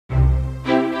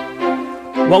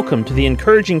Welcome to the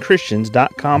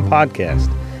EncouragingChristians.com podcast.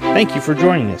 Thank you for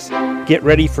joining us. Get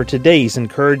ready for today's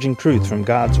encouraging truth from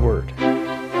God's Word.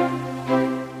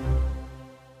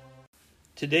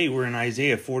 Today we're in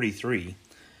Isaiah 43.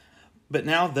 But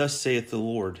now thus saith the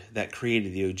Lord that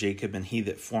created thee, O Jacob, and he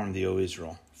that formed thee, O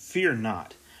Israel. Fear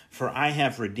not, for I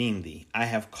have redeemed thee. I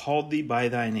have called thee by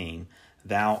thy name.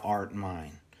 Thou art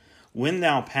mine. When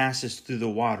thou passest through the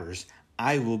waters,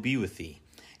 I will be with thee,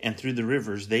 and through the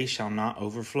rivers they shall not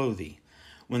overflow thee.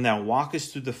 When thou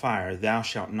walkest through the fire, thou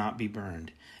shalt not be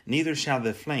burned, neither shall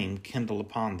the flame kindle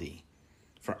upon thee.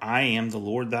 For I am the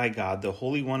Lord thy God, the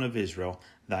Holy One of Israel,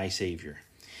 thy Savior.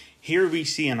 Here we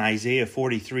see in Isaiah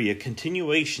 43 a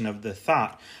continuation of the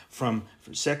thought from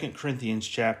 2 Corinthians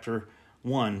chapter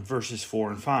 1, verses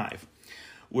 4 and 5,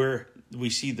 where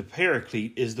we see the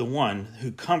Paraclete is the one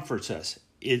who comforts us.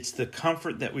 It's the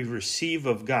comfort that we receive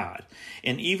of God.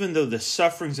 And even though the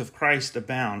sufferings of Christ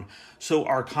abound, so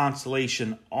our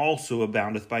consolation also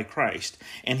aboundeth by Christ.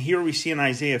 And here we see in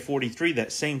Isaiah 43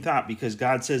 that same thought, because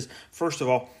God says, first of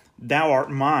all, thou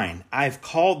art mine. I've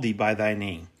called thee by thy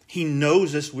name. He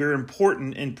knows us. We're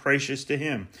important and precious to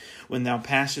him. When thou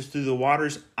passest through the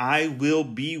waters, I will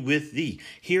be with thee.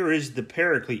 Here is the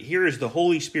Paraclete. Here is the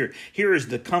Holy Spirit. Here is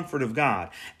the comfort of God.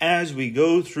 As we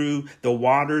go through the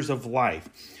waters of life,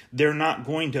 they're not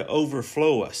going to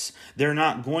overflow us. They're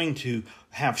not going to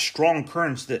have strong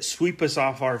currents that sweep us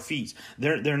off our feet.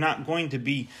 They're not going to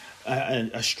be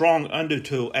a strong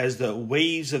undertow as the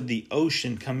waves of the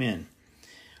ocean come in.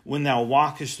 When thou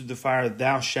walkest through the fire,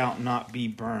 thou shalt not be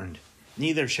burned,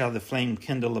 neither shall the flame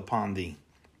kindle upon thee.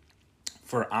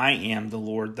 For I am the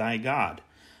Lord thy God,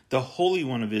 the Holy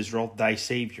One of Israel, thy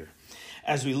Savior.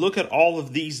 As we look at all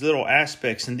of these little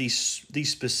aspects and these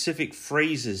specific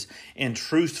phrases and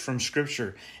truths from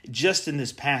Scripture, just in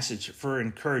this passage for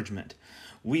encouragement,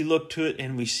 we look to it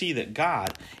and we see that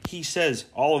God, he says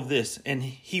all of this, and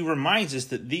he reminds us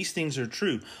that these things are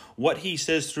true. What he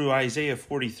says through Isaiah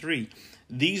 43,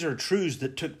 these are truths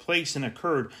that took place and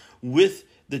occurred with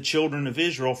the children of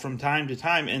Israel from time to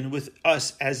time, and with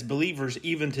us as believers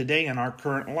even today in our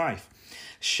current life.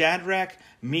 Shadrach,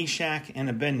 Meshach, and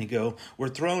Abednego were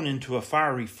thrown into a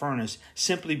fiery furnace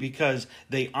simply because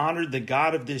they honored the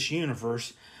God of this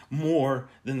universe more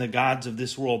than the gods of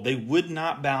this world. They would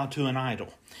not bow to an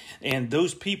idol. And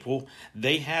those people,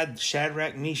 they had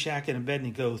Shadrach, Meshach, and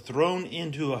Abednego thrown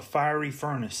into a fiery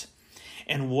furnace.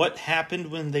 And what happened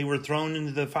when they were thrown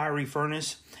into the fiery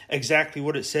furnace? Exactly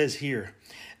what it says here.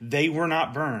 They were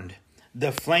not burned.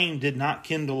 The flame did not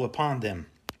kindle upon them.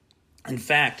 In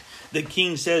fact, the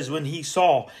king says when he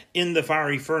saw in the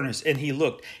fiery furnace and he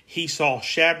looked, he saw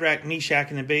Shadrach,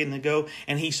 Meshach, and Abednego,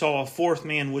 and he saw a fourth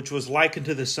man which was likened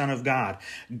to the Son of God.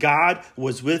 God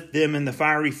was with them in the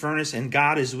fiery furnace, and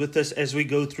God is with us as we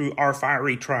go through our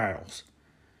fiery trials.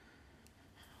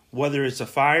 Whether it's a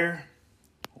fire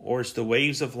or it's the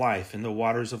waves of life and the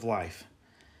waters of life.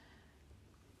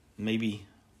 Maybe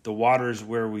the waters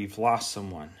where we've lost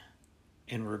someone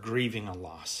and we're grieving a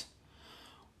loss.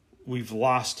 We've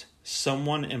lost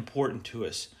someone important to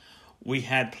us. We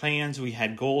had plans, we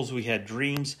had goals, we had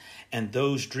dreams, and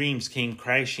those dreams came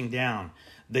crashing down.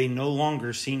 They no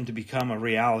longer seem to become a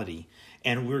reality,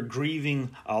 and we're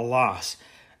grieving a loss.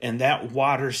 And that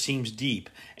water seems deep.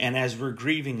 And as we're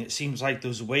grieving, it seems like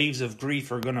those waves of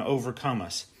grief are going to overcome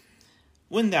us.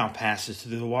 When thou passest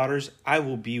through the waters, I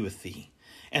will be with thee.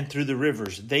 And through the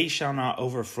rivers, they shall not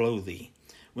overflow thee.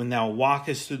 When thou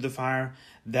walkest through the fire,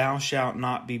 thou shalt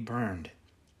not be burned.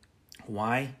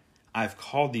 Why? I've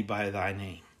called thee by thy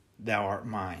name. Thou art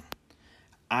mine.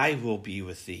 I will be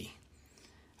with thee.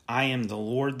 I am the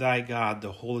Lord thy God,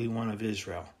 the Holy One of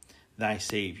Israel, thy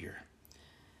Savior.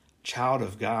 Child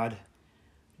of God,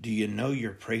 do you know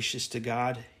you're precious to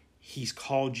God? He's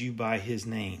called you by his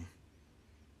name.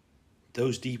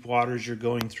 Those deep waters you're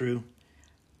going through,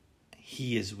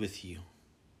 he is with you.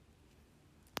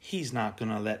 He's not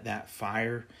going to let that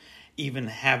fire even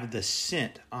have the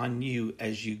scent on you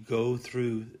as you go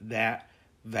through that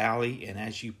valley and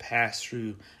as you pass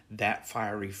through that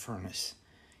fiery furnace.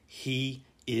 He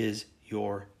is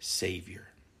your Savior.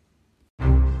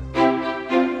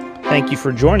 Thank you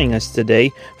for joining us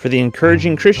today for the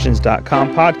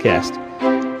EncouragingChristians.com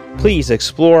podcast. Please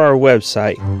explore our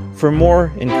website for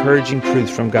more encouraging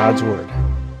truths from God's Word.